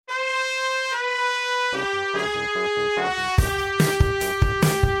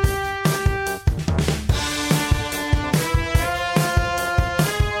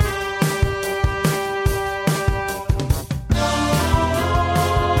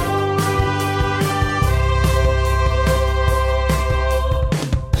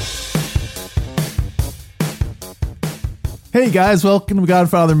Hey guys, welcome to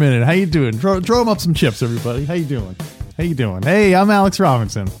Godfather Minute. How you doing? Throw them up some chips, everybody. How you doing? Hey, I'm Alex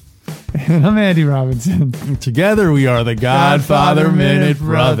Robinson. And I'm Andy Robinson. Together we are the Godfather Minute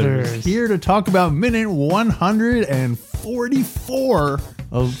Brothers. Here to talk about minute 144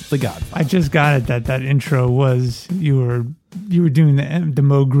 of The Godfather. I just got it that intro was you were doing the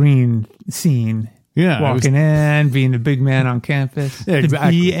Mo Green scene. Yeah. Walking in, being the big man on campus. Yeah,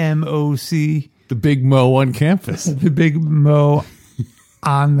 exactly. The BMOC. The big Mo on campus. The big Mo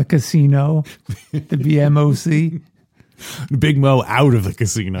on the casino. The BMOC. The big Mo out of the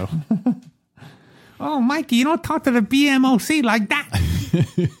casino. Oh, Mikey, you don't talk to the BMOC like that.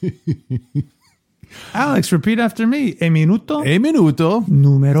 Alex, repeat after me. E minuto.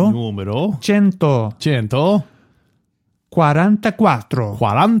 Numero. 100. 44.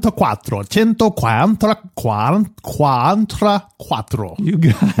 144. You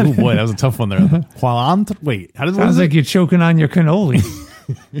got it. Oh boy, that was a tough one there. Wait, how does it Sounds like you're choking on your cannoli.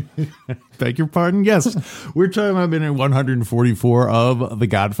 Beg your pardon. Yes, we're talking about minute 144 of The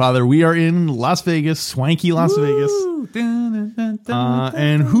Godfather. We are in Las Vegas, swanky Las Vegas.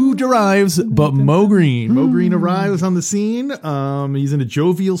 And who arrives but Mo Green? Mo Green arrives on the scene. He's in a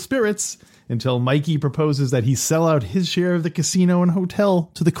jovial spirits until Mikey proposes that he sell out his share of the casino and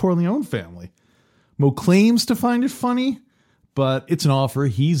hotel to the Corleone family. Mo claims to find it funny, but it's an offer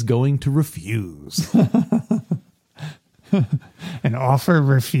he's going to refuse. An offer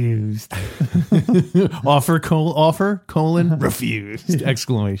refused. offer, refused.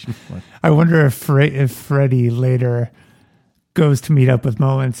 Exclamation point. I wonder if Freddie later goes to meet up with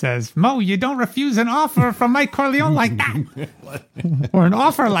Mo and says, Mo, you don't refuse an offer from Mike Corleone like that. Or an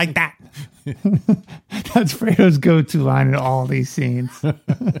offer like that. That's Fredo's go-to line in all these scenes.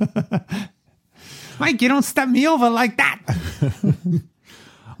 Mike, you don't step me over like that.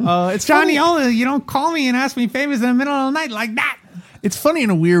 It's Johnny funny. Ola, you don't call me and ask me favors in the middle of the night like that. It's funny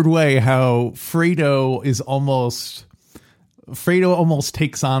in a weird way how Fredo almost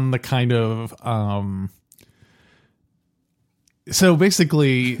takes on the kind of so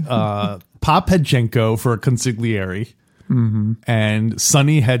basically Pop had Jenko for a consigliere, and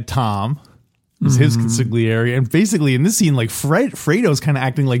Sonny had Tom as his consigliere, and basically in this scene, like Fredo's kind of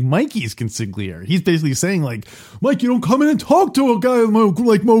acting like Mikey's consigliere. He's basically saying like, Mike, you don't come in and talk to a guy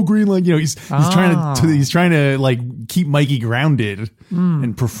like Mo Green, like, you know, he's trying to like keep Mikey grounded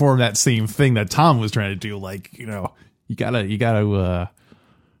and perform that same thing that Tom was trying to do, like, you know, you gotta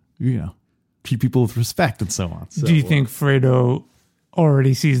treat people with respect and so on. So, do you think Fredo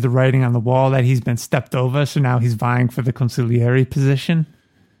already sees the writing on the wall that he's been stepped over, so now he's vying for the consigliere position?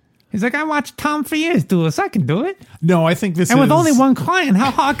 He's like, I watched Tom for years do this. I can do it. No, I think with only one client,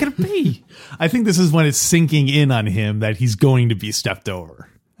 how hard could it be? I think this is when it's sinking in on him that he's going to be stepped over.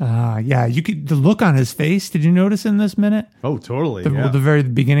 Yeah, the look on his face. Did you notice in this minute? Oh, totally. The very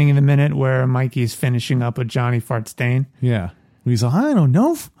beginning of the minute where Mikey's finishing up with Johnny Fartstain. Yeah. He's like, I don't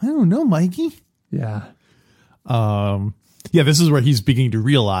know, Mikey. Yeah. Yeah, this is where he's beginning to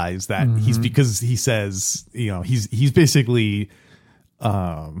realize that because he says, you know, he's basically,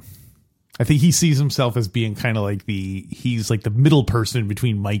 I think he sees himself as being kind of like he's like the middle person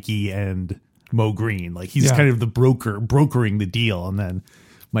between Mikey and Mo Green. Like he's kind of the brokering the deal. And then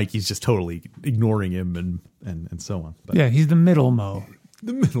Mikey's just totally ignoring him and so on. But yeah, he's the middle Mo.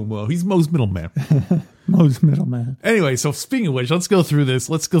 The middle Mo. He's Mo's middleman. Mo's middleman. Anyway, so speaking of which, let's go through this.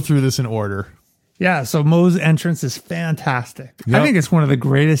 Let's go through this in order. Yeah, so Mo's entrance is fantastic. Yep. I think it's one of the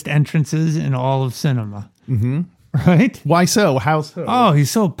greatest entrances in all of cinema. Mm-hmm. Right? Why so? How so? Oh,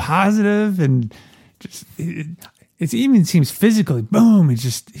 he's so positive and just it even seems physically. Boom!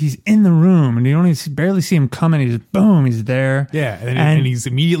 He's in the room and you barely see him coming. He's just boom! He's there. Yeah, and he's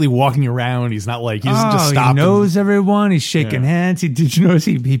immediately walking around. He's not like he doesn't just stop. He knows everyone. He's shaking hands. Did you notice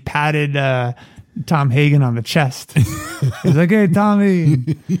he patted Tom Hagen on the chest? He's like, "Hey,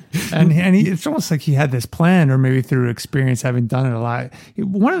 Tommy," and it's almost like he had this plan, or maybe through experience, having done it a lot.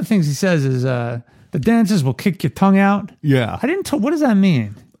 One of the things he says is, "The dancers will kick your tongue out." Yeah, what does that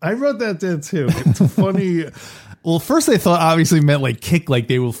mean? I wrote that down too. It's funny. Well, first I thought obviously meant like kick, like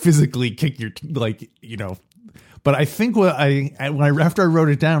they will physically kick your, like, you know, But I think after I wrote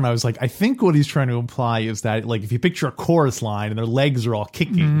it down, I was like, I think what he's trying to imply is that, like, if you picture a chorus line and their legs are all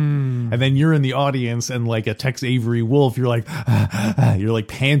kicking, and then you're in the audience and like a Tex Avery Wolf, you're like, you're like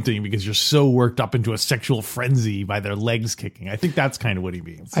panting because you're so worked up into a sexual frenzy by their legs kicking. I think that's kind of what he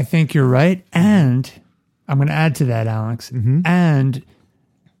means. I think you're right. And I'm going to add to that, Alex. And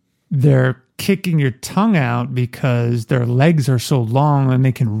they're kicking your tongue out because their legs are so long and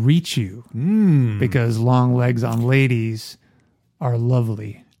they can reach you. Because long legs on ladies are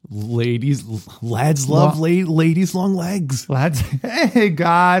lovely. Lads love ladies' long legs. Lads, hey,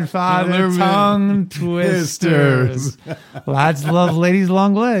 Godfather, tongue twisters. Lads love ladies'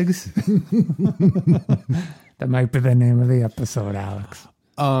 long legs. That might be the name of the episode, Alex.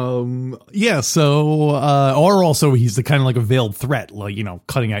 Yeah, so or also he's the kind of like a veiled threat, like, you know,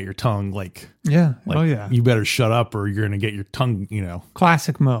 cutting out your tongue, like, yeah, like, you better shut up or you're gonna get your tongue, you know,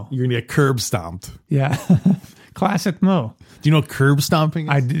 classic Mo. You're gonna get curb stomped. Yeah. Classic Mo. Do you know what curb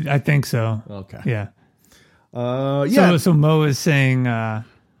stomping is? I think so. Okay. Yeah. Yeah. So Mo is saying,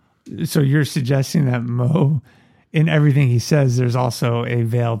 so you're suggesting that Mo, in everything he says, there's also a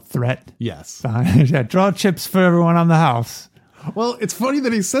veiled threat. Yes. Yeah, draw chips for everyone on the house. Well, it's funny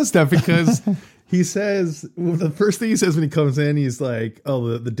that he says that because he says, well, the first thing he says when he comes in, he's like,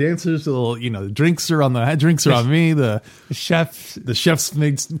 "Oh, the dancers will, you know, the drinks are on me. The chefs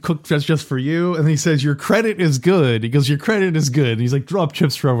cook just for you." And he says, "Your credit is good." He goes, "Your credit is good." And he's like, "Draw up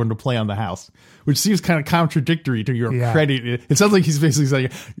chips for everyone to play on the house," which seems kind of contradictory to your credit. It sounds like he's basically saying,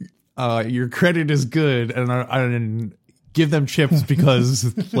 "Your credit is good," and give them chips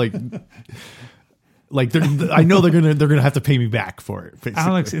because like I know they're gonna have to pay me back for it. Basically.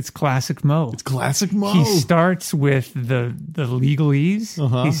 Alex, it's classic Mo. It's classic Mo. He starts with the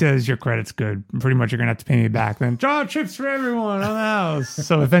legalese. He says your credit's good. Pretty much, you're gonna have to pay me back. Then draw chips for everyone on the house.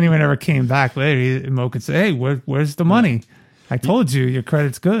 So if anyone ever came back later, Mo could say, "Hey, where's the money? I told you your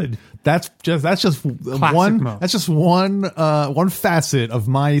credit's good." That's just one. Mo. That's just one facet of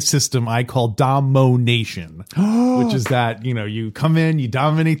my system I call DoMOEnation, which is that, you know, you come in, you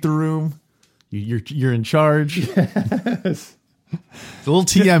dominate the room. You're in charge. Yes. There's a little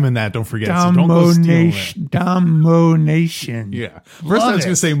TM in that, don't forget. So don't go stealing it. DoMOEnation. Yeah. First I was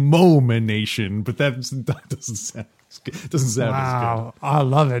going to say MoMA-nation, but that doesn't sound as good. Wow. I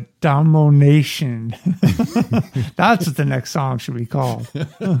love it. DoMOEnation. That's what the next song should be called.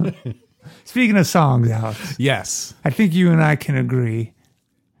 Speaking of songs, Alex. Yes. I think you and I can agree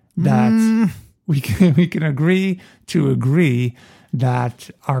that we can agree that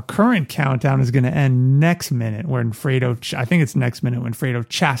our current countdown is going to end next minute when Fredo, I think it's next minute when Fredo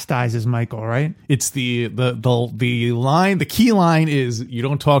chastises Michael, right? It's the line, the key line is, you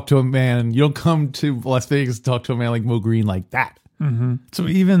don't talk to a man, you don't come to Las Vegas to talk to a man like Mo Green like that. Mm-hmm. So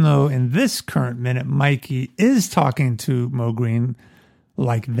even though in this current minute, Mikey is talking to Mo Green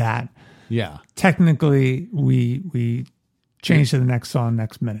like that. Yeah. Technically, we change to the next song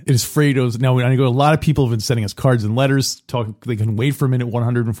next minute. It is Fredo's. Now, I know a lot of people have been sending us cards and letters. They can wait for minute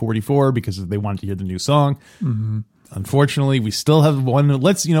 144 because they want to hear the new song. Mm-hmm. Unfortunately, we still have one.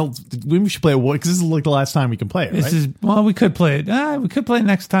 Let's, we should play it because this is like the last time we can play it. We could play it. We could play it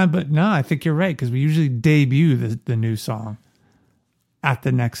next time, but no, I think you're right because we usually debut the new song at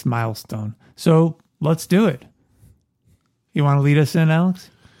the next milestone. So let's do it. You want to lead us in, Alex?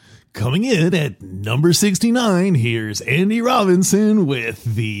 Coming in at number 69, here's Andy Robinson with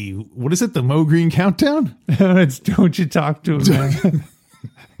the Mo Green Countdown? It's Don't You Talk to a Man.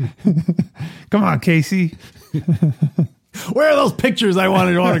 Come on, Casey. Where are those pictures I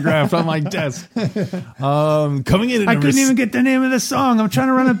wanted autographed on my desk? Coming in at I couldn't even get the name of the song. I'm trying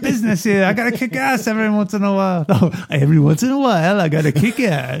to run a business here. I got to kick ass every once in a while. Every once in a while, I got to kick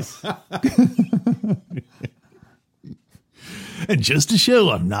ass. And just to show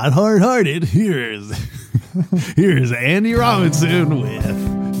I'm not hard-hearted, here's Andy Robinson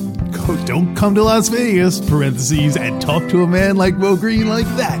with "Don't Come to Las Vegas," parentheses, and talk to a man like Mo Green like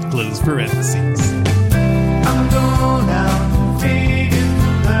that, close parentheses. I'm going out to Vegas to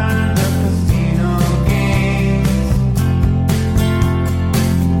learn the casino games.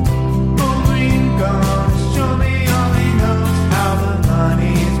 Mo Green gonna show me all he knows how the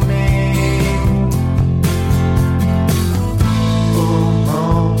money's made.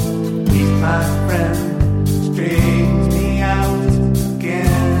 Oh, he's my friend, straightens me out again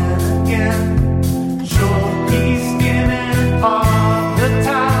and again. Sure, he's skimming off the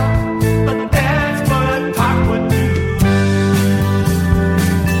top, but that's what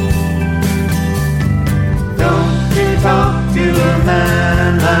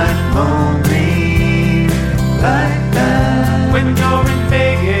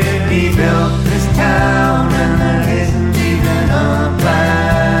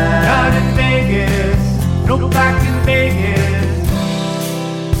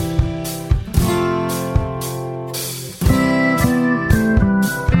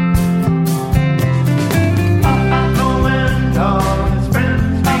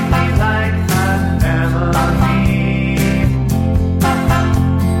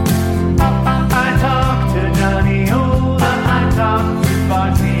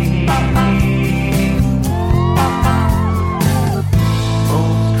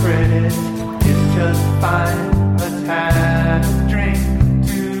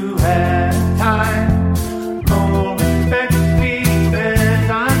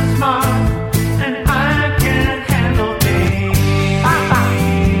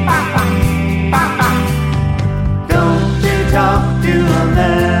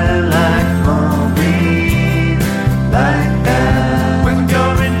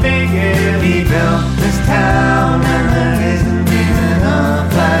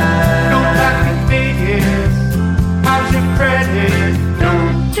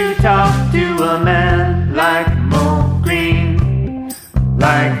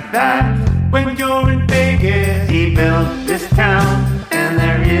like that. When you're in Vegas, he built this town, and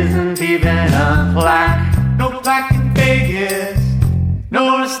there isn't even a plaque. No plaque in Vegas,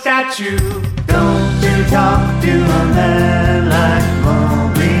 nor a statue. Don't you talk to a man like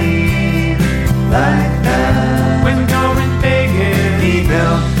Maureen like that. When you're in Vegas, he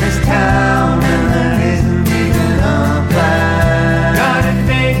built this town, and there isn't even a plaque. Not in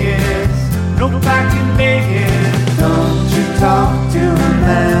Vegas, no plaque in Vegas. Don't you talk to a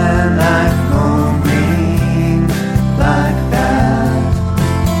man like Maureen like that.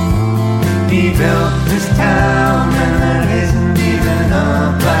 He built this town, and there isn't even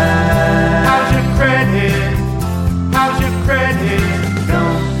a plaque. How's your credit? How's your credit?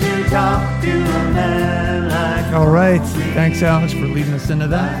 Don't you talk to a man like All right. Thanks, Alex, for leading us into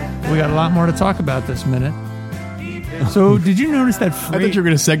that. We got a lot more to talk about this minute. So, did you notice that? I thought you were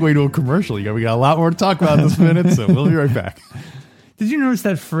going to segue to a commercial. We got a lot more to talk about this minute, so we'll be right back. Did you notice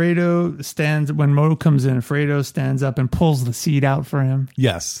that Fredo stands when Mo comes in? Fredo stands up and pulls the seat out for him.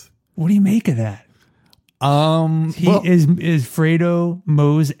 Yes. What do you make of that? Is Fredo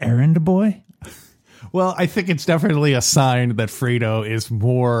Mo's errand boy? Well, I think it's definitely a sign that Fredo is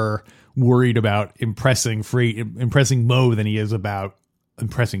more worried about impressing Mo than he is about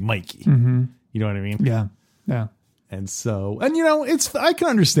impressing Mikey. Mm-hmm. You know what I mean? Yeah. Yeah. And so, and I can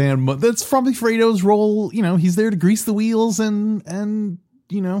understand that's probably Fredo's role. He's there to grease the wheels and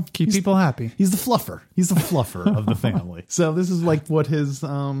keep people happy. He's the fluffer. He's the fluffer of the family. So this is like what his,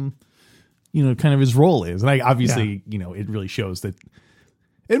 kind of his role is. And obviously, it really shows that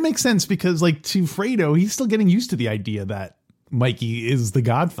it makes sense because like to Fredo, he's still getting used to the idea that Mikey is the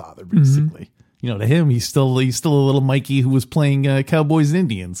Godfather, basically. Mm-hmm. To him, he's still a little Mikey who was playing Cowboys and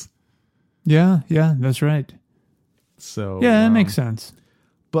Indians. Yeah. Yeah, that's right. So yeah, that makes sense.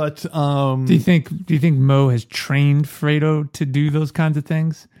 But do you think Mo has trained Fredo to do those kinds of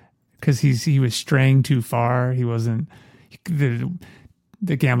things? Because he was straying too far. He wasn't.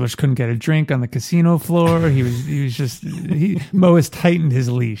 The gamblers couldn't get a drink on the casino floor. Mo has tightened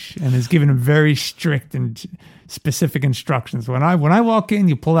his leash and has given him very strict and specific instructions. When I walk in,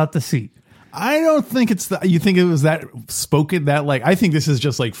 you pull out the seat. I don't think it's that. You think it was that spoken that like I think this is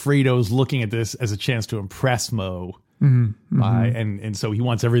just like Fredo's looking at this as a chance to impress Mo. Mm-hmm. And so he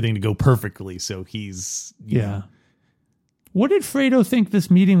wants everything to go perfectly. So he's yeah. What did Fredo think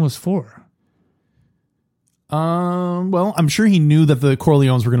this meeting was for? Well, I'm sure he knew that the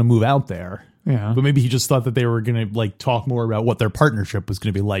Corleones were going to move out there. Yeah, but maybe he just thought that they were going to like talk more about what their partnership was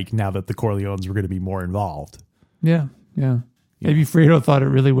going to be like now that the Corleones were going to be more involved. Yeah. Maybe Fredo thought it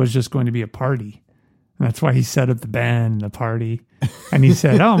really was just going to be a party. And that's why he set up the band and the party. And he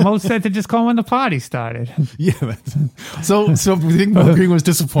said, Mo said to just call when the party started. Yeah. So you think Mo Green was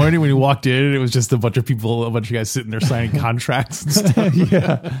disappointed when he walked in and it was just a bunch of guys sitting there signing contracts and stuff?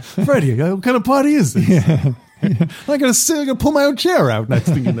 Yeah. Freddie, what kind of party is this? Yeah. I'm going to pull my own chair out next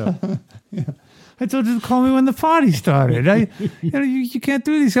thing you know. Yeah. I told you to call me when the party started. You can't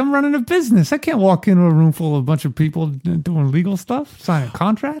do this. I'm running a business. I can't walk into a room full of a bunch of people doing legal stuff, signing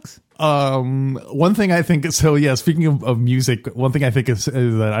contracts. One thing I think is, so yeah, speaking of music, one thing I think is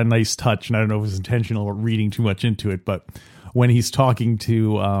a nice touch, and I don't know if it's intentional or reading too much into it, but when he's talking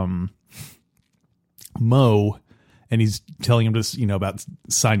to Mo, and he's telling him just, about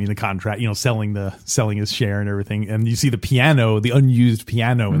signing the contract, selling his share and everything. And you see the piano, the unused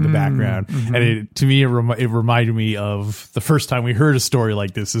piano in the background. Mm-hmm. And to me, it reminded me of the first time we heard a story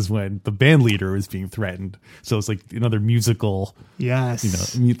like this is when the band leader was being threatened. So it's like another musical, yes,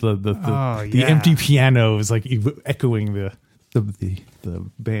 the empty piano is like echoing the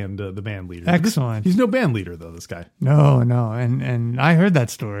band leader. Excellent. He's no band leader though, this guy. No. And I heard that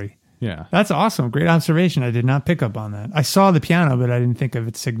story. Yeah. That's awesome. Great observation. I did not pick up on that. I saw the piano, but I didn't think of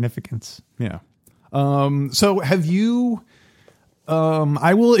its significance. Yeah. So have you,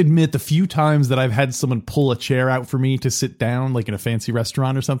 I will admit the few times that I've had someone pull a chair out for me to sit down, like in a fancy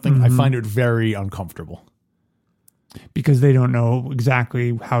restaurant or something, I find it very uncomfortable. Because they don't know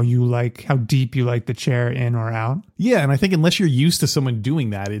exactly how deep you like the chair in or out. Yeah. And I think unless you're used to someone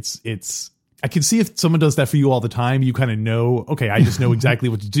doing that, I can see if someone does that for you all the time, you kind of know, okay, I just know exactly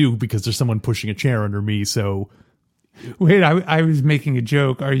what to do because there's someone pushing a chair under me. So wait, I was making a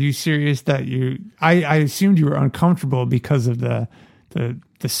joke. Are you serious that I assumed you were uncomfortable because of the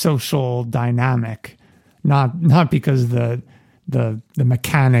social dynamic, not because the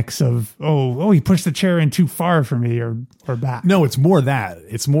mechanics of, he pushed the chair in too far for me or back. No, it's more that.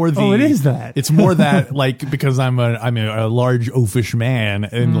 It's more it is that. It's more that, like, because I'm a large oafish man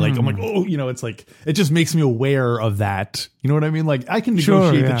and like I'm like, it's like it just makes me aware of that. You know what I mean? Like I can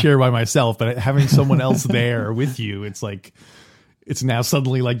negotiate the chair by myself, but having someone else there with you, it's like it's now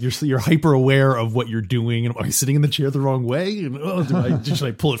suddenly like you're hyper aware of what you're doing, and am I sitting in the chair the wrong way? And should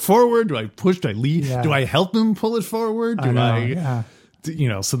I pull it forward? Do I push? Do I leave? Yeah. Do I help him pull it forward? Yeah.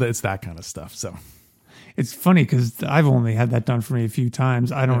 So that's that kind of stuff. So It's funny because I've only had that done for me a few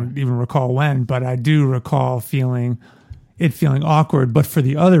times. I don't even recall when, but I do recall feeling awkward, but for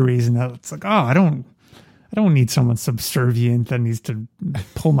the other reason that it's like, oh, I don't need someone subservient that needs to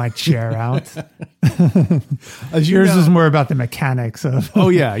pull my chair out. Yours is more about the mechanics of. Oh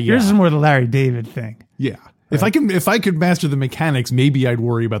yeah. Yours is more the Larry David thing. Yeah. Right. If I could master the mechanics, maybe I'd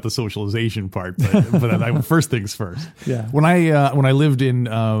worry about the socialization part. But first things first. Yeah. When I lived in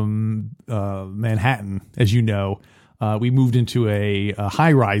Manhattan, as you know, we moved into a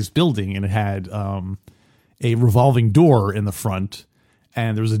high-rise building, and it had a revolving door in the front.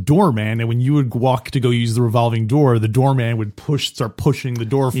 And there was a doorman, and when you would walk to go use the revolving door, the doorman would start pushing the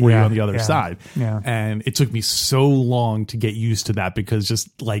door for you on the other side. Yeah. And it took me so long to get used to that, because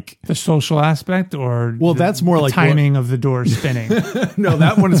just like the social aspect, or that's more like timing of the door spinning. No,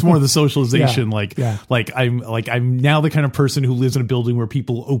 that one is more the socialization. Yeah. I'm now the kind of person who lives in a building where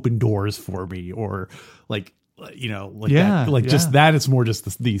people open doors for me, or just that. It's more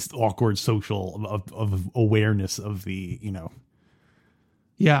just these awkward social of awareness of the.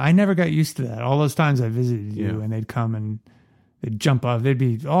 Yeah, I never got used to that. All those times I visited you, and they'd come and they'd jump up. They'd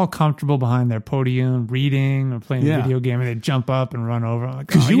be all comfortable behind their podium, reading or playing a video game, and they'd jump up and run over.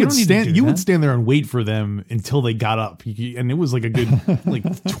 Because you would stand there and wait for them until they got up, and it was like a good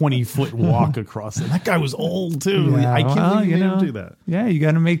 20-foot walk across. And that guy was old too. Yeah, I can't believe you do that. Yeah, you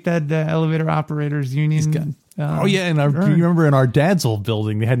got to make that elevator operators union. You remember in our dad's old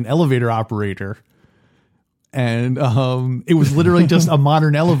building, they had an elevator operator. And it was literally just a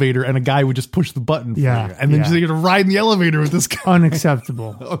modern elevator, and a guy would just push the button for you. And then you're going to ride in the elevator with this guy.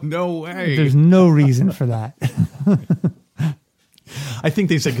 Unacceptable. Oh, no way. There's no reason for that. I think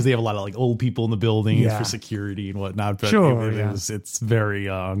they said because they have a lot of like old people in the building for security and whatnot. But it's very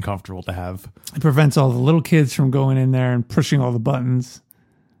uncomfortable to have. It prevents all the little kids from going in there and pushing all the buttons.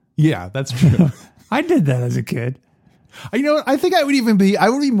 Yeah, that's true. I did that as a kid. I think I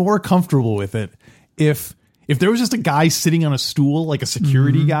would be more comfortable with it if there was just a guy sitting on a stool, like a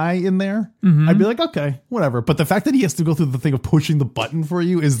security guy in there. I'd be like, okay, whatever. But the fact that he has to go through the thing of pushing the button for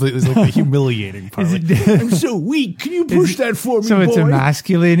you is like the humiliating part. I'm so weak. Can you push that for me, so boy? It's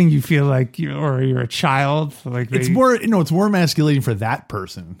emasculating. You feel like you're a child. Like it's more emasculating for that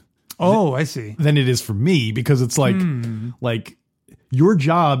person. Oh, I see. Than it is for me, because it's like your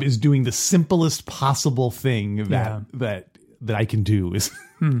job is doing the simplest possible thing that I can do is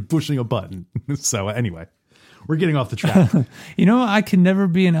pushing a button. So anyway. We're getting off the track. I can never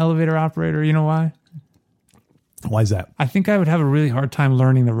be an elevator operator. You know why? Why is that? I think I would have a really hard time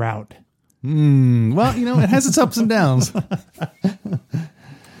learning the route. Well, it has its ups and downs.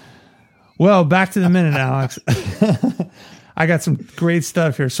 Well, back to the minute, Alex. I got some great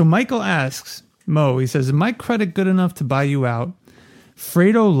stuff here. So Michael asks, Mo, he says, is my credit good enough to buy you out?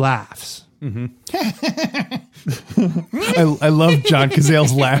 Fredo laughs. I love John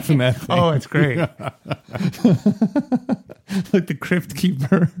Cazale's laugh in that thing. Oh, it's great. Like the Crypt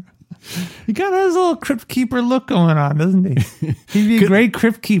Keeper. He kind of has a little Crypt Keeper look going on, doesn't he? He'd be a great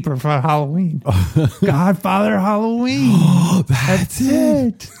Crypt Keeper for Halloween. Godfather Halloween. Oh, that's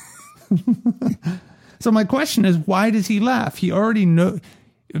it. So my question is, why does he laugh? He already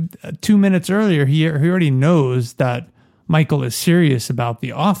 2 minutes earlier, he already knows that Michael is serious about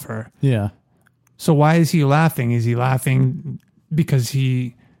the offer. Yeah. So why is he laughing? Is he laughing because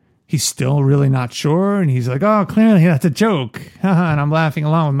he's still really not sure? And he's like, oh, clearly that's a joke. And I'm laughing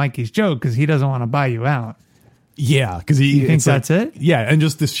along with Mikey's joke because he doesn't want to buy you out. Yeah. Because he thinks that's it? Yeah. And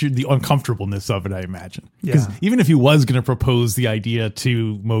just the uncomfortableness of it, I imagine. Because Yeah. even if he was going to propose the idea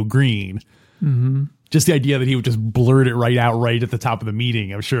to Mo Green, just the idea that he would just blurt it right out right at the top of the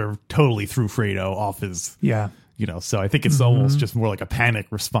meeting, I'm sure totally threw Fredo off his... Yeah. So I think it's almost just more like a panic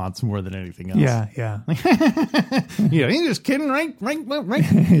response more than anything else. Yeah. You're just kidding, right?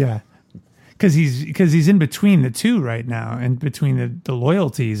 Yeah. Because he's in between the two right now, and between the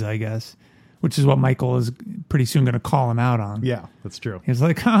loyalties, I guess, which is what Michael is pretty soon going to call him out on. Yeah, that's true. He's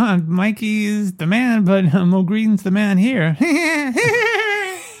like, Mikey is the man, but Mo Green's the man here.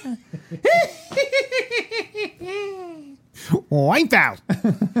 Wipe out.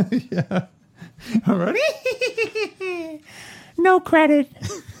 Yeah. Already? No credit.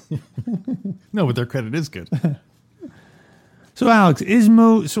 No, but their credit is good. So Alex,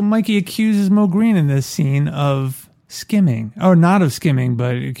 so Mikey accuses Mo Green in this scene of skimming, or not of skimming,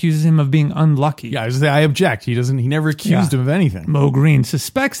 but accuses him of being unlucky. Yeah, I object. He never accused him of anything. Mo Green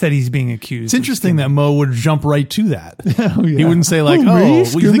suspects that he's being accused. It's interesting that Mo would jump right to that. Oh, yeah. He wouldn't say like, me? what, you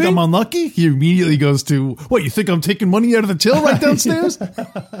think Skimming? I'm unlucky? He immediately goes to, what, you think I'm taking money out of the till right downstairs?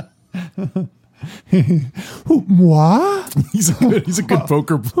 What? He's a good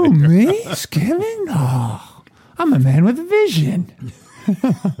poker player. Who, me? Skimming? Oh, I'm a man with a vision.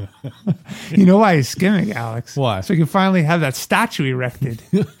 You know why he's skimming, Alex? Why? So he can finally have that statue erected.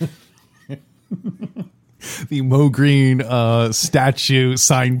 The Mo Green statue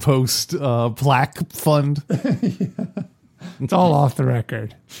signpost plaque fund. It's all off the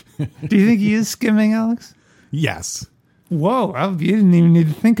record. Do you think he is skimming, Alex? Yes. Whoa, you didn't even need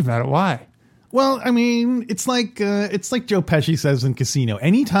to think about it. Why? Well, I mean, it's like Joe Pesci says in Casino.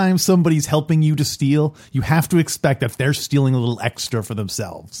 Anytime somebody's helping you to steal, you have to expect that they're stealing a little extra for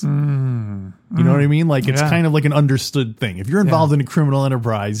themselves. You know what I mean? Like, it's kind of like an understood thing. If you're involved in a criminal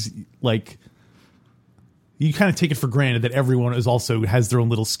enterprise, like, you kind of take it for granted that everyone has their own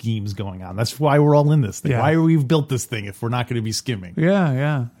little schemes going on. That's why we're all in this thing. Yeah. Why we've built this thing if we're not going to be skimming?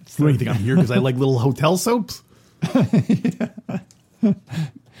 Yeah. What do you think I'm here because I like little hotel soaps?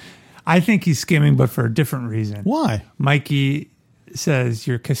 I think he's skimming, but for a different reason. Why? Mikey says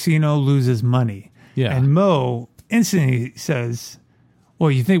your casino loses money. Yeah. And Mo instantly says,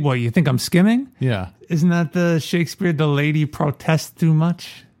 you think I'm skimming? Yeah. Isn't that the Shakespeare, the lady protests too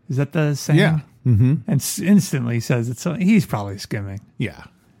much? Is that the saying? Yeah. Mm-hmm. And instantly says he's probably skimming. Yeah.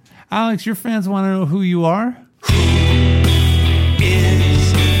 Alex, your fans want to know who you are?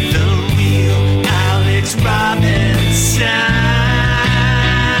 Is the real Alex Robinson?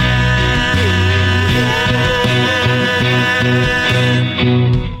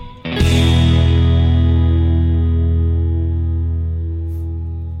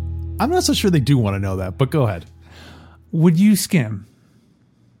 I'm not so sure they do want to know that, but go ahead. Would you skim?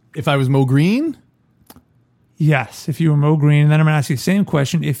 If I was Mo Green? Yes, if you were Mo Green. And then I'm going to ask you the same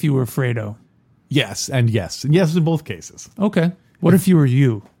question if you were Fredo. Yes, and yes. And yes in both cases. Okay. What if you were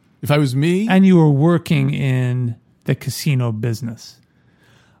you? If I was me? And you were working in the casino business?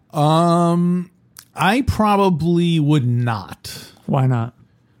 I probably would not. Why not?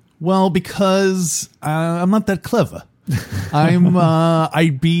 Well, because I'm not that clever.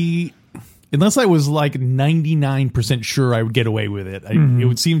 I'd be, unless I was like 99% sure I would get away with it. It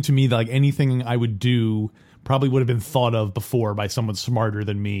would seem to me that like anything I would do probably would have been thought of before by someone smarter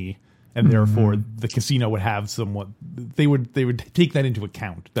than me. And therefore the casino would have somewhat, they would take that into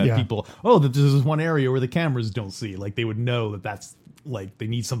account that people, that this is one area where the cameras don't see. Like they would know that that's like, they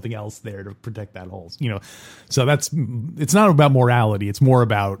need something else there to protect that hole, So it's not about morality. It's more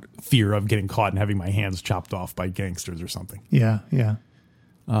about fear of getting caught and having my hands chopped off by gangsters or something. Yeah.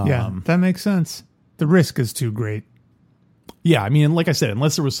 That makes sense. The risk is too great. Yeah. I mean, like I said,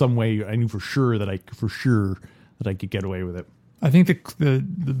 unless there was some way I knew for sure that I could get away with it. I think the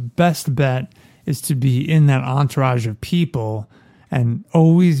best bet is to be in that entourage of people and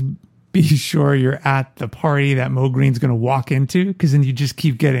always be sure you're at the party that Mo Green's going to walk into, because then you just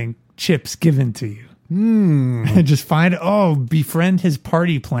keep getting chips given to you. And just befriend his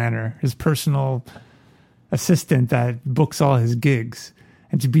party planner, his personal assistant that books all his gigs,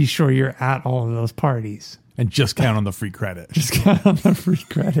 and to be sure you're at all of those parties. And just count on the free credit. Just count on the free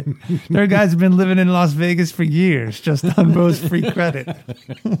credit. There are guys who've been living in Las Vegas for years just on Mo's free credit.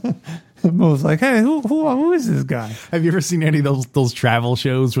 Mo's like, hey, who is this guy? Have you ever seen any of those travel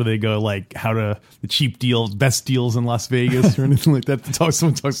shows where they go like the cheap deals, best deals in Las Vegas or anything like that?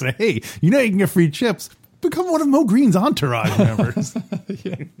 Someone talks like, hey, you can get free chips. Become one of Mo Green's entourage members.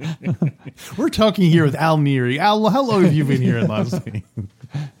 We're talking here with Al Neary. Al, how long have you been here in Las Vegas?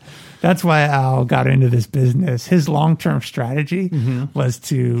 That's why Al got into this business. His long-term strategy was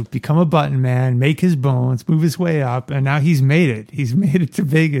to become a button man, make his bones, move his way up, and now he's made it. He's made it to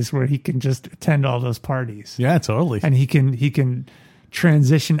Vegas where he can just attend all those parties. Yeah, totally. And he can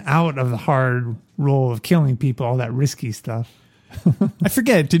transition out of the hard role of killing people, all that risky stuff. I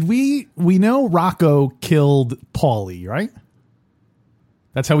forget, did we know Rocco killed Paulie, right?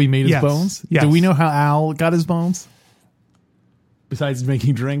 That's how he made his bones? Yes. Do we know how Al got his bones? Besides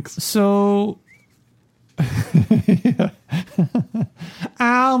making drinks? So,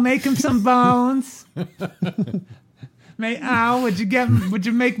 Al, make him some bones. Al, would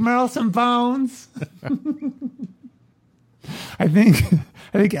you make Merle some bones? I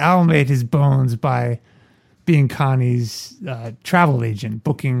think Al made his bones by being Connie's travel agent,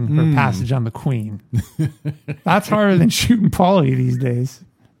 booking her passage on the Queen. That's harder than shooting Paulie these days.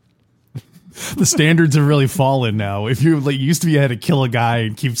 The standards have really fallen now. If you like, used to be you had to kill a guy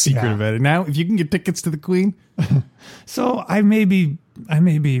and keep secret Yeah. about it. Now, if you can get tickets to the Queen, So I may be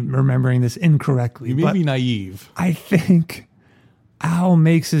remembering this incorrectly. you may but be naive. I think Al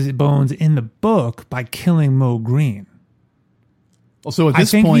makes his bones in the book by killing Mo Green. Also, at I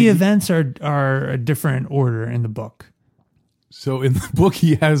this think point, the events are a different order in the book. so in the book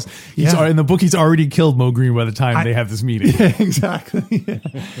he's Yeah. in the book he's already killed Mo Green by the time they have this meeting. Yeah, exactly. Yeah.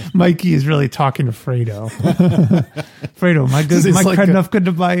 Mikey is really talking to Fredo. Fredo, am I like good enough good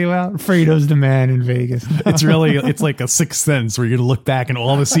to buy you out? Fredo's the man in Vegas. It's like a sixth sense where you're gonna look back and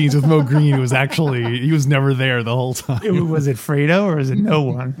all the scenes with Mo Green he was never there the whole time. Was it Fredo or is it no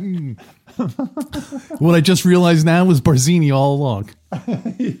one? What I just realized now was Barzini all along.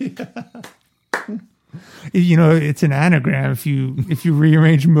 You know, it's an anagram. If you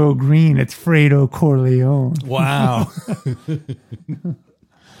rearrange Mo Green, it's Fredo Corleone. Wow.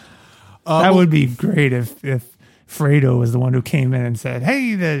 That would be great if Fredo was the one who came in and said,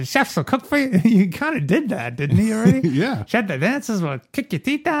 "Hey, the chefs will cook for you." He kind of did that, didn't he? Already, Yeah. Chef the dancers will kick your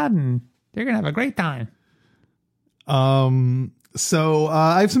teeth out, and you're gonna have a great time. So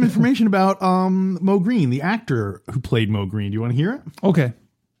I have some information about Mo Green, the actor who played Mo Green. Do you want to hear it? Okay.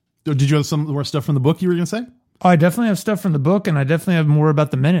 Or did you have some more stuff from the book you were going to say? Oh, I definitely have stuff from the book, and I definitely have more about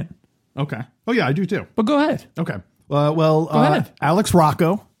the minute. Okay. Oh, yeah, I do too. But go ahead. Okay. Go ahead. Alex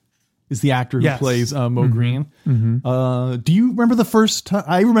Rocco is the actor who Yes. plays Mo Green. Do you remember the first time?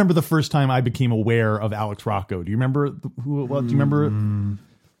 I remember the first time I became aware of Alex Rocco. Do you remember who it was? Do you remember?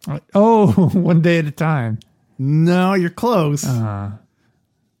 Oh, one day at a time. No, you're close.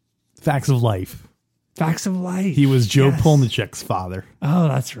 Facts of Life. Facts of Life. He was Joe Yes. Polnichek's father. Oh,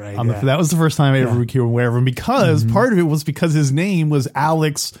 that's right. Yeah. That was the first time I ever became aware of him because part of it was because his name was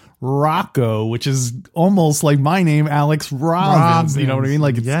Alex Rocco, which is almost like my name, Alex Robbins. You know what I mean?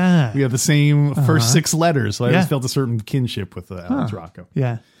 Like, we have the same first 6 letters. So I always felt a certain kinship with Alex Rocco.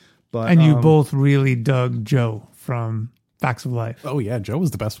 Yeah. But, And you both really dug Joe from Facts of Life. Oh, yeah. Joe was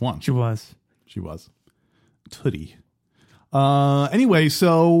the best one. She was. She was. Tootie. Anyway,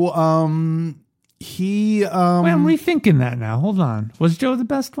 so he. Wait, I'm rethinking that now. Hold on. Was Joe the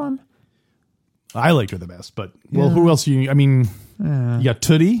best one? I liked her the best, but who else? You got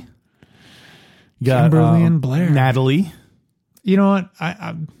Tootie. You got Kimberly and Blair. Natalie. You know what?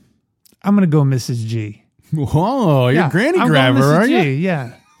 I'm gonna go Mrs. G. Whoa, you're granny I'm grabber, going Mrs. are G, you?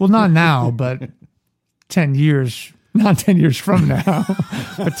 Yeah. Well, not now, but 10 years. Not 10 years from now,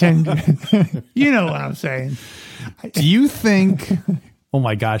 but 10. You know what I'm saying? Do you think? Oh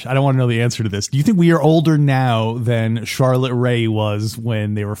my gosh, I don't want to know the answer to this. Do you think we are older now than Charlotte Rae was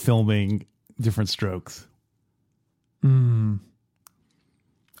when they were filming Different Strokes? I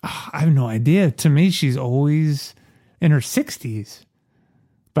have no idea. To me, she's always in her 60s,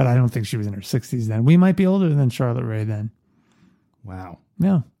 but I don't think she was in her 60s then. We might be older than Charlotte Rae then. Wow.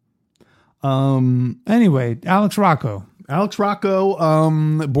 Yeah. Anyway, Alex Rocco. Alex Rocco,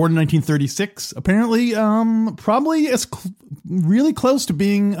 born in 1936, apparently probably really close to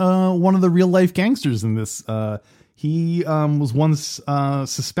being one of the real life gangsters in this. He was once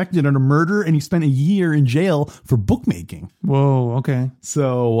suspected of a murder, and he spent a year in jail for bookmaking. Whoa, okay.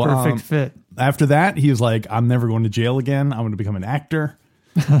 So Perfect fit. After that, he was like, I'm never going to jail again. I'm going to become an actor.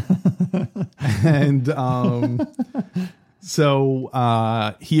 And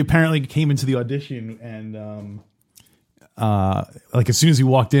so he apparently came into the audition and like as soon as he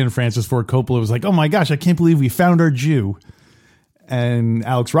walked in, Francis Ford Coppola was like, oh my gosh, I can't believe we found our Jew. And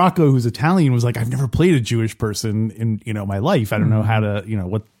Alex Rocco, who's Italian, was like, I've never played a Jewish person in my life. I don't know how to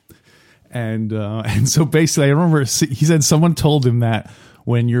what. And so basically, I remember he said someone told him that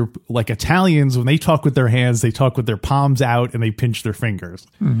when you're like Italians, when they talk with their hands, they talk with their palms out and they pinch their fingers.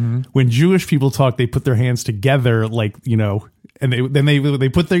 Mm-hmm. When Jewish people talk, they put their hands together, like, and they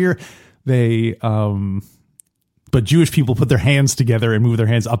put but Jewish people put their hands together and move their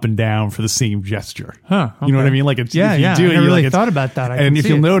hands up and down for the same gesture. Huh, okay. You know what I mean? Like it's, yeah, if you yeah. do I it, never you're really like, thought about that. And if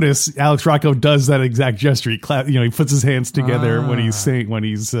you'll notice, Alex Rocco does that exact gesture. He puts his hands together when he's saying,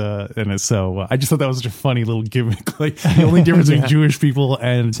 and so I just thought that was such a funny little gimmick. Like the only difference between Jewish people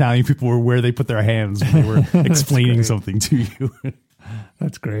and Italian people were where they put their hands when they were explaining something to you.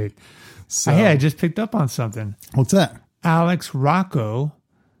 That's great. So, Hey, I just picked up on something. What's that? Alex Rocco,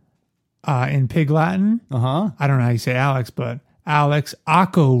 in Pig Latin. I don't know how you say Alex, but Alex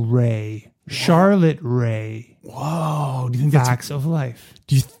Acco Ray, Charlotte Rae. Whoa! Do you think Facts of Life?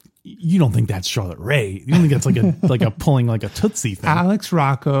 You don't think that's Charlotte Rae? You don't think that's like a pulling like a Tootsie thing? Alex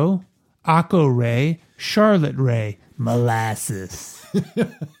Rocco, Acco Ray, Charlotte Rae, molasses.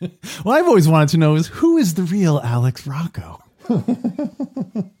 What I've always wanted to know is who is the real Alex Rocco?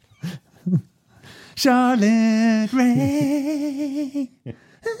 Charlotte Rae.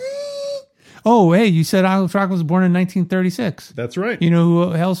 Oh, hey, you said Alex Rocco was born in 1936. That's right. You know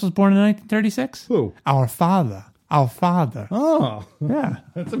who else was born in 1936? Who? Our father. Our father. Oh, Yeah.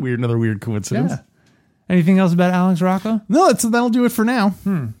 that's another weird coincidence. Yeah. Anything else about Alex Rocco? No, that'll do it for now.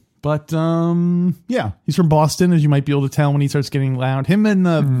 But yeah, he's from Boston, as you might be able to tell when he starts getting loud. Him and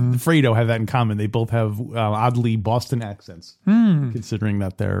Fredo have that in common. They both have oddly Boston accents, considering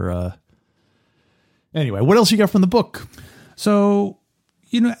that they're. Anyway, what else you got from the book? So,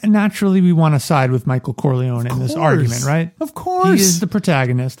 naturally we want to side with Michael Corleone in this argument, right? Of course. He is the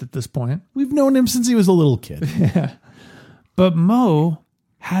protagonist at this point. We've known him since he was a little kid. Yeah. But Mo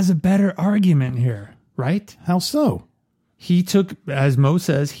has a better argument here, right? How so? He took, as Mo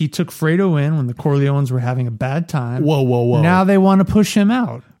says, he took Fredo in when the Corleones were having a bad time. Whoa. Now they want to push him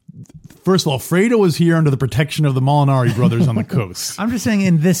out. First of all, Fredo was here under the protection of the Molinari brothers on the coast. I'm just saying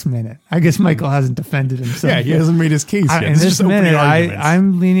in this minute. I guess Michael hasn't defended himself. Yeah, he hasn't made his case yet. In this minute,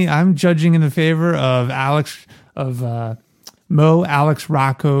 I'm judging in the favor of Mo Alex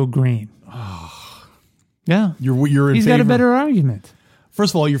Rocco Green. Yeah. You're in He's favor. got a better argument.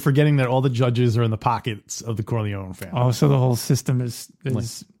 First of all, you're forgetting that all the judges are in the pockets of the Corleone family. Oh, so the whole system is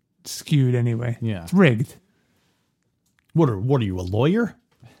skewed anyway. Yeah. It's rigged. What are you, a lawyer?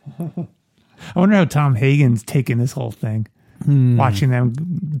 I wonder how Tom Hagen's taking this whole thing, watching them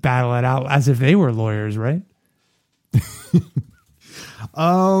battle it out as if they were lawyers, right?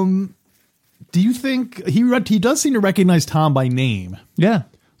 Do you think he does seem to recognize Tom by name? Yeah.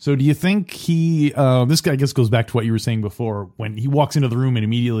 So do you think this guy, I guess, goes back to what you were saying before, when he walks into the room and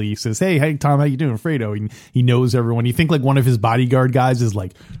immediately he says, hey, Tom, how you doing, Fredo? He knows everyone. You think like one of his bodyguard guys is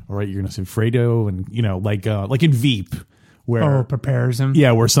like, all right, you're going to say Fredo, and like in Veep, where prepares him.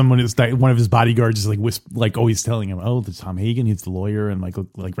 Yeah, where someone is one of his bodyguards is like always telling him, oh, there's Tom Hagen, he's the lawyer, and like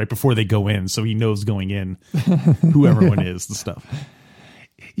right before they go in, so he knows going in who everyone is and stuff.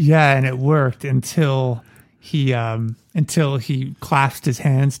 Yeah, and it worked until he clasped his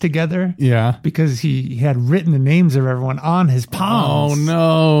hands together. Yeah, because he had written the names of everyone on his palms. Oh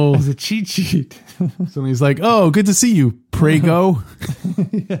no, as a cheat sheet. So he's like, "Oh, good to see you, Prego."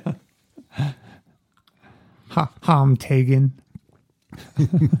 Yeah. Ham Tagen.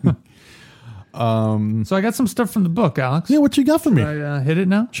 So I got some stuff from the book, Alex. Yeah, what you got for me? I hit it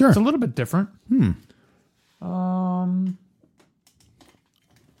now. Sure, it's a little bit different.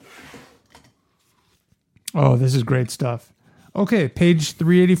 Oh, this is great stuff. Okay, page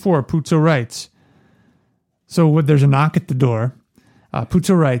 384, Puzo writes. So there's a knock at the door.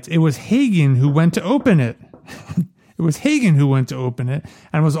 Puzo writes, it was Hagen who went to open it. It was Hagen who went to open it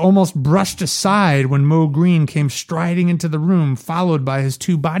and was almost brushed aside when Mo Green came striding into the room, followed by his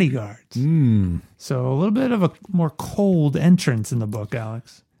two bodyguards. So a little bit of a more cold entrance in the book,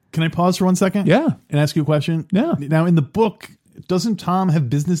 Alex. Can I pause for 1 second? Yeah. And ask you a question? Yeah. Now, in the book, doesn't Tom have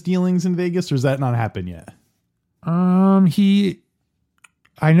business dealings in Vegas, or has that not happened yet? I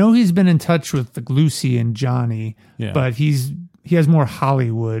know he's been in touch with like Lucy and Johnny, but he has more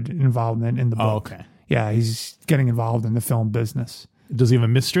Hollywood involvement in the book. Oh, okay. Yeah, he's getting involved in the film business. Does he have a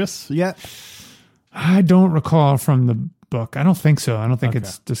mistress yet? I don't recall from the book. I don't think so. I don't think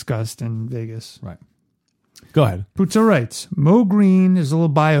it's discussed in Vegas. Right. Go ahead. Puzo writes, Mo Green, is a little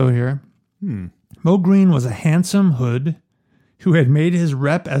bio here. Mo Green was a handsome hood who had made his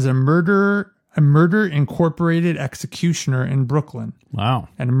rep as a Murder Incorporated executioner in Brooklyn. Wow.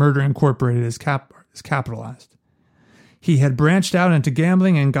 And Murder Incorporated is capitalized. He had branched out into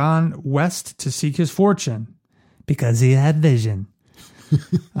gambling and gone west to seek his fortune because he had vision.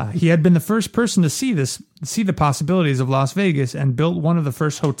 He had been the first person to see the possibilities of Las Vegas and built one of the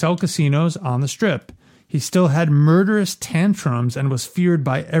first hotel casinos on the Strip. He still had murderous tantrums and was feared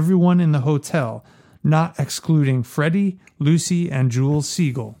by everyone in the hotel, not excluding Freddie, Lucy, and Jules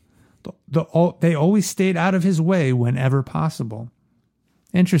Siegel. They always stayed out of his way whenever possible.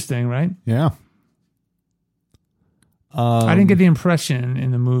 Interesting, right? Yeah. I didn't get the impression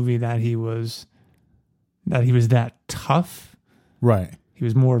in the movie that he was that tough. Right. He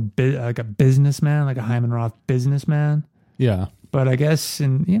was more like a businessman, like a Hyman Roth businessman. Yeah. But I guess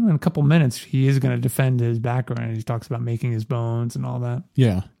in a couple minutes he is going to defend his background. He talks about making his bones and all that.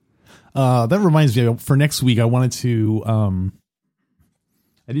 Yeah. That reminds me, for next week I wanted to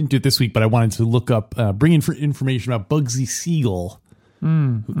I didn't do it this week, but I wanted to look up bring in information about Bugsy Siegel.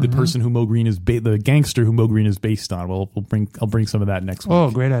 The person who Mo Green is the gangster who Mo Green is based on. Well, I'll bring some of that next week. Oh,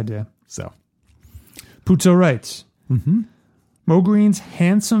 great idea. So, Puzo writes, Mo Green's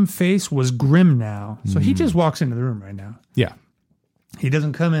handsome face was grim now. So he just walks into the room right now. Yeah. He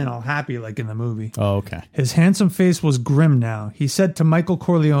doesn't come in all happy like in the movie. Oh, okay. His handsome face was grim now. He said to Michael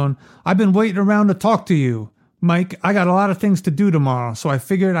Corleone, "I've been waiting around to talk to you. Mike, I got a lot of things to do tomorrow, so I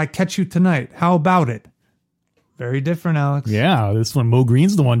figured I'd catch you tonight. How about it?" Very different, Alex. Yeah, this one, Mo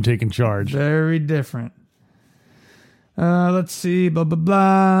Green's the one taking charge. Very different. Let's see, blah, blah,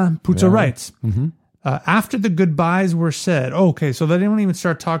 blah. Puzo writes, after the goodbyes were said, okay, so they didn't even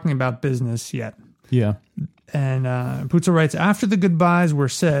start talking about business yet. Yeah. And Puzo writes, after the goodbyes were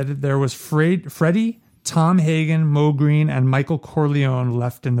said, there was Freddie, Tom Hagen, Mo Green, and Michael Corleone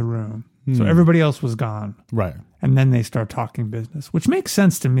left in the room. So everybody else was gone. Right. And then they start talking business, which makes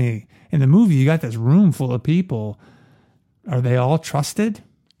sense to me. In the movie, you got this room full of people. Are they all trusted?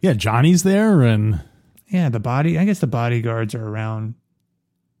 Yeah, Johnny's there, and yeah, I guess the bodyguards are around.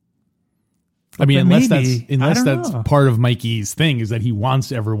 I mean, unless maybe, that's part of Mikey's thing, is that he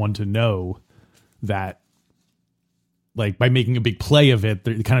wants everyone to know that, like, by making a big play of it,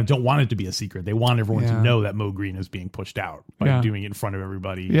 they kind of don't want it to be a secret. They want everyone to know that Mo Green is being pushed out by doing it in front of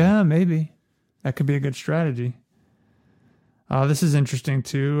everybody. Yeah, maybe. That could be a good strategy. This is interesting,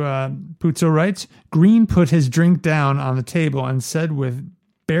 too. Puzo writes, Green put his drink down on the table and said with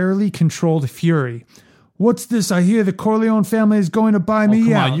barely controlled fury, "What's this? I hear the Corleone family is going to buy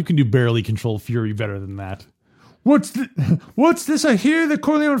me out." Come on, you can do barely controlled fury better than that. What's this? I hear the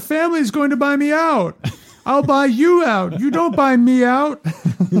Corleone family is going to buy me out. I'll buy you out. You don't buy me out.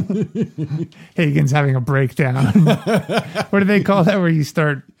 Hagen's having a breakdown. What do they call that, where you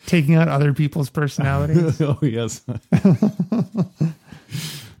start taking out other people's personalities? Oh, yes.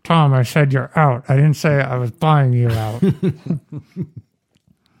 Tom, I said you're out. I didn't say I was buying you out.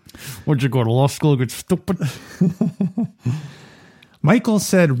 What'd you go to law school? Get stupid. Michael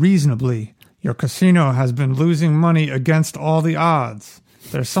said reasonably, "Your casino has been losing money against all the odds.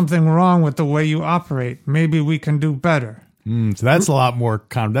 There's something wrong with the way you operate. Maybe we can do better." So that's a lot more.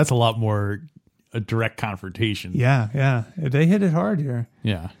 That's a lot more a direct confrontation. Yeah. They hit it hard here.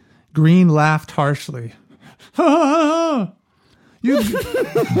 Yeah. Green laughed harshly.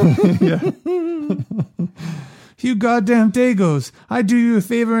 You goddamn Dagos. I do you a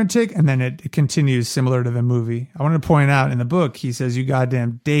favor and take... And then it continues similar to the movie. I want to point out in the book, he says, "You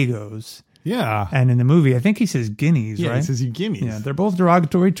goddamn Dagos." Yeah. And in the movie, I think he says guineas, right? Yeah, he says you guineas. Yeah, they're both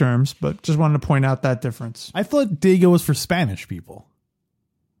derogatory terms, but just wanted to point out that difference. I thought Dago was for Spanish people.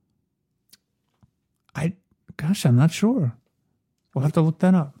 I'm not sure. We'll have to look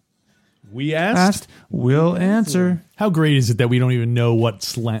that up. We asked, we'll answer. How great is it that we don't even know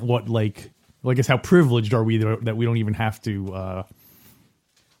I guess how privileged are we that we don't even have to...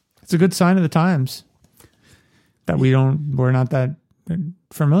 It's a good sign of the times that we're not that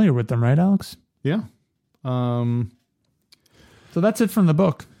familiar with them, right, Alex? Yeah. So that's it from the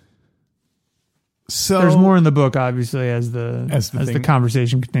book. So there's more in the book, obviously, as the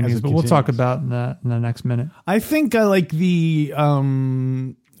conversation continues, but we'll talk about in the next minute. I think I like the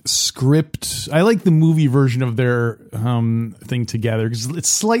script. I like the movie version of their thing together because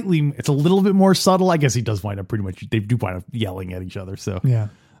it's a little bit more subtle. I guess he does wind up they do wind up yelling at each other. So yeah.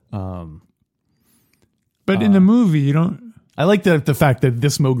 But in the movie, you don't. I like the fact that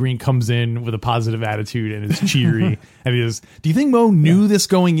this Mo Green comes in with a positive attitude and is cheery. And he is. Do you think Mo knew this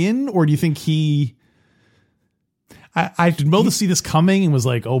going in, or do you think he? Did Mo see this coming and was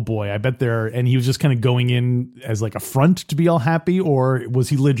like, "Oh boy, I bet they're," and he was just kind of going in as like a front to be all happy, or was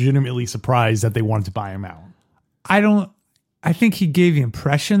he legitimately surprised that they wanted to buy him out? I think he gave the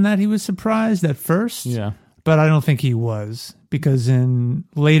impression that he was surprised at first. Yeah. But I don't think he was, because in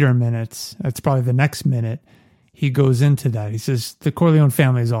later minutes, that's probably the next minute, he goes into that. He says the Corleone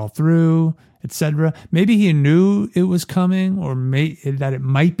family is all through, etc. Maybe he knew it was coming, or that it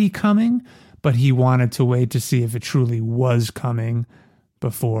might be coming, but he wanted to wait to see if it truly was coming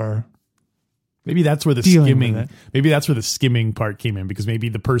before. Maybe that's where the skimming. Maybe that's where the skimming part came in, because maybe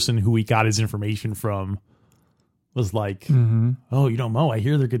the person who he got his information from was like, "Oh, you don't Mo. I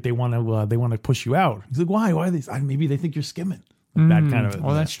hear they want to push you out." He's like, "Why? Why are they? Maybe they think you're skimming." That kind of.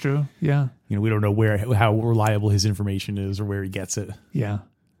 Well, that's true. Yeah. We don't know how reliable his information is or where he gets it. Yeah.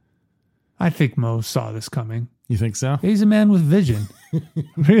 I think Mo saw this coming. You think so? He's a man with vision.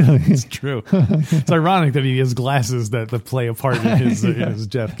 Really, it's true. It's ironic that he has glasses that play a part in his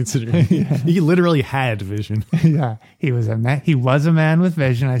Jeff, considering he literally had vision. Yeah, he was a man. He was a man with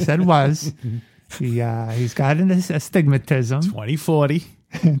vision. I said was. He's got an astigmatism. 20/40.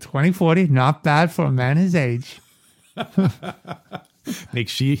 20/40, not bad for a man his age. Make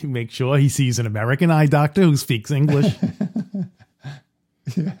sure he sees an American eye doctor who speaks English.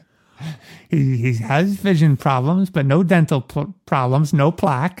 Yeah. He has vision problems, but no dental problems, no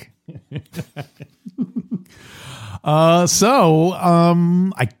plaque. I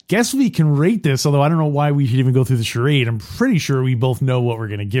guess we can rate this, although I don't know why we should even go through the charade. I'm pretty sure we both know what we're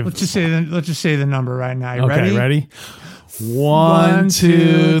going to give. Let's just say the number right now. You okay, ready? 1,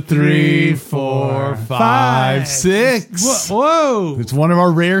 2, 3, 4, 5, 6. Whoa! It's one of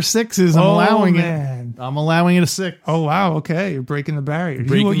our rare sixes. I'm allowing man. it. I'm allowing it a 6. Oh wow! Okay, you're breaking the barrier.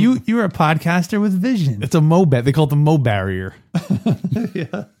 You're a podcaster with vision. It's a Mo bet. They call it the Mo barrier.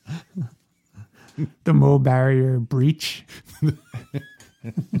 Yeah. The Mo barrier breach.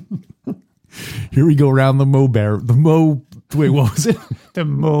 Here we go around the Mo barrier. Wait, what was it? The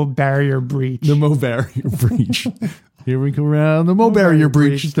Mo barrier breach. The Mo barrier breach. Here we go around the Mo barrier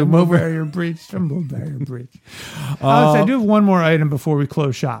breach. The Mo barrier breach. The Mo barrier breach. Alex, I do have one more item before we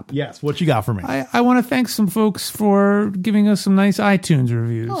close shop. Yes, what you got for me? I want to thank some folks for giving us some nice iTunes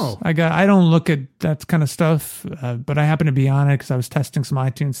reviews. Oh. I don't look at that kind of stuff, but I happen to be on it because I was testing some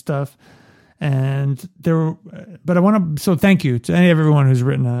iTunes stuff. And so thank you to everyone who's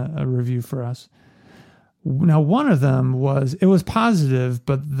written a review for us. Now, one of them was positive,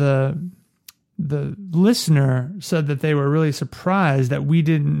 but the listener said that they were really surprised that we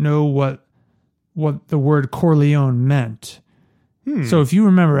didn't know what the word Corleone meant. So if you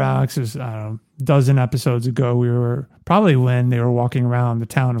remember, Alex, it was, I don't know, a dozen episodes ago, we were probably when they were walking around the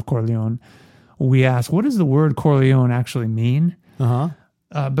town of Corleone, we asked, what does the word Corleone actually mean?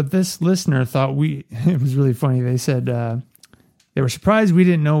 But this listener thought it was really funny. They said they were surprised we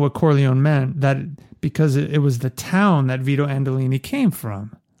didn't know what Corleone meant, because it was the town that Vito Andolini came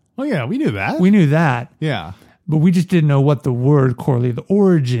from. Oh, yeah, we knew that. We knew that. Yeah. But we just didn't know what the word Corleone, the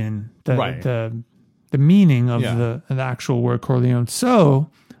origin, the meaning of the actual word Corleone.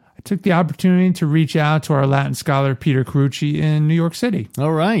 So I took the opportunity to reach out to our Latin scholar, Peter Carucci, in New York City.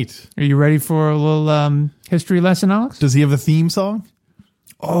 All right. Are you ready for a little history lesson, Alex? Does he have a theme song?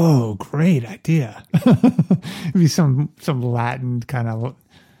 Oh, great idea. It'd be some Latin kind of,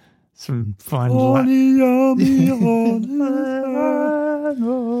 some fun.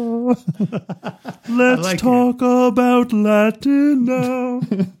 Let's talk about Latin now.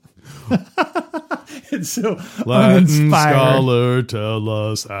 It's so Latin uninspired. scholar, tell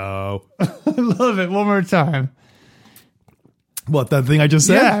us how. I love it. One more time. What, that thing I just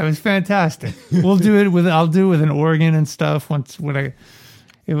said? Yeah, it was fantastic. I'll do it with an organ and stuff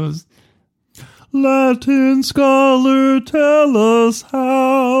it was Latin scholar, tell us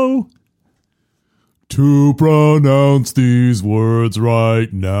how to pronounce these words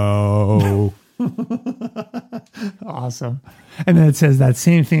right now. awesome. And then it says that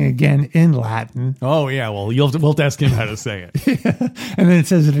same thing again in Latin. Oh, yeah. Well, we'll have to ask him how to say it. Yeah. And then it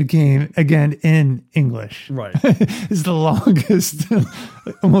says it again in English. Right. It's the longest,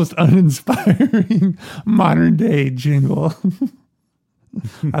 almost uninspiring modern day jingle.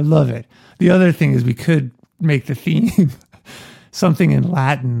 I love it. The other thing is we could make the theme something in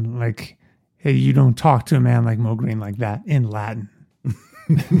Latin, like, hey, you don't talk to a man like Mo Green like that in Latin.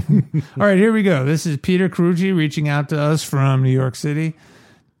 All right, here we go. This is Peter Carucci reaching out to us from New York City.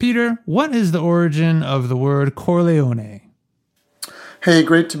 Peter, what is the origin of the word Corleone? Hey,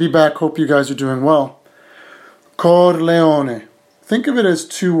 great to be back. Hope you guys are doing well. Corleone. Think of it as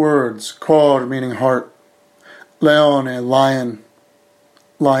 2 words. Cor meaning heart. Leone, lion.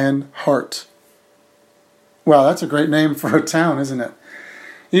 Lion, heart. Wow, that's a great name for a town, isn't it?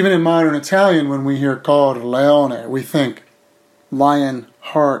 Even in modern Italian, when we hear Corleone, we think lion,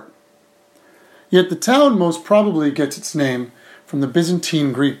 heart. Yet the town most probably gets its name from the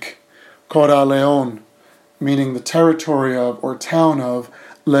Byzantine Greek, Cora Leon, meaning the territory of or town of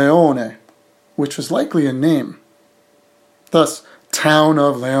Leone, which was likely a name. Thus, town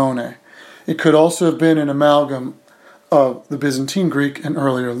of Leone. It could also have been an amalgam of the Byzantine Greek and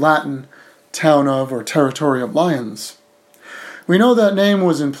earlier Latin, town of or territory of lions. We know that name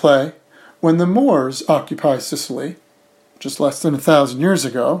was in play when the Moors occupied Sicily, just less than 1,000 years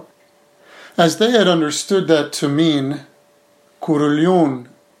ago, as they had understood that to mean Corleone,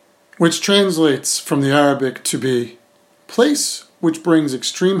 which translates from the Arabic to be place which brings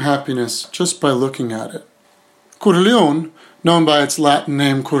extreme happiness just by looking at it. Corleone, known by its Latin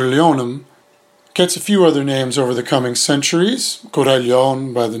name Corleonum, gets a few other names over the coming centuries.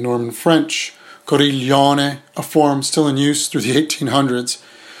 Corellion by the Norman French, Coriglione, a form still in use through the 1800s,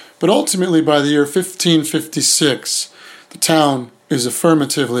 but ultimately by the year 1556, the town is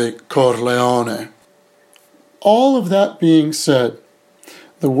affirmatively Corleone. All of that being said,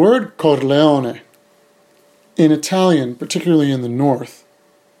 the word Corleone, in Italian, particularly in the north,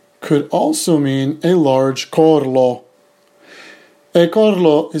 could also mean a large corlo. A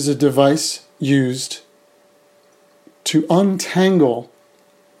corlo is a device used to untangle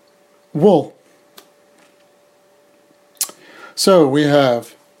wool. So we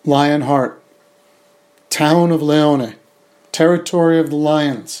have Lionheart, town of Leone, territory of the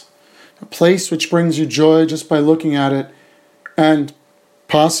lions, a place which brings you joy just by looking at it, and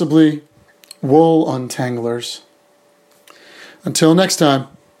possibly wool untanglers. Until next time,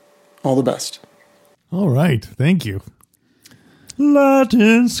 all the best. All right. Thank you.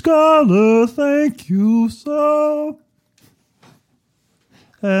 Latin scholar, thank you so.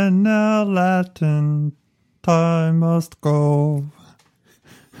 And now Latin time must go.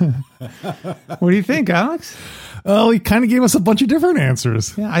 What do you think, Alex? Well, he kind of gave us a bunch of different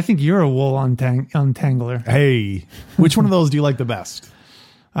answers. Yeah, I think you're a wool untangler. Hey, which one of those do you like the best?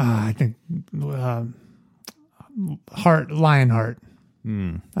 I think Lionheart.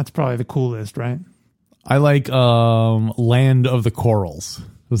 That's probably the coolest, right? I like Land of the Corals.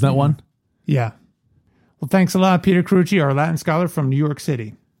 Was that one? Yeah. Well, thanks a lot, Peter Crucci, our Latin scholar from New York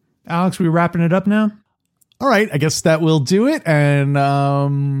City. Alex, we wrapping it up now? All right, I guess that will do it.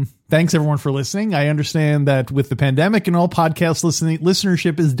 And thanks everyone for listening. I understand that with the pandemic and all, podcast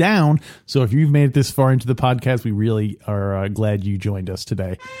listenership is down. So if you've made it this far into the podcast, we really are glad you joined us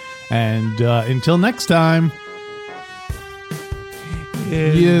today. And until next time,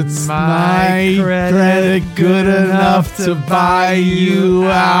 it's my credit good enough to buy you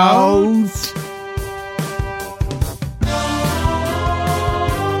out?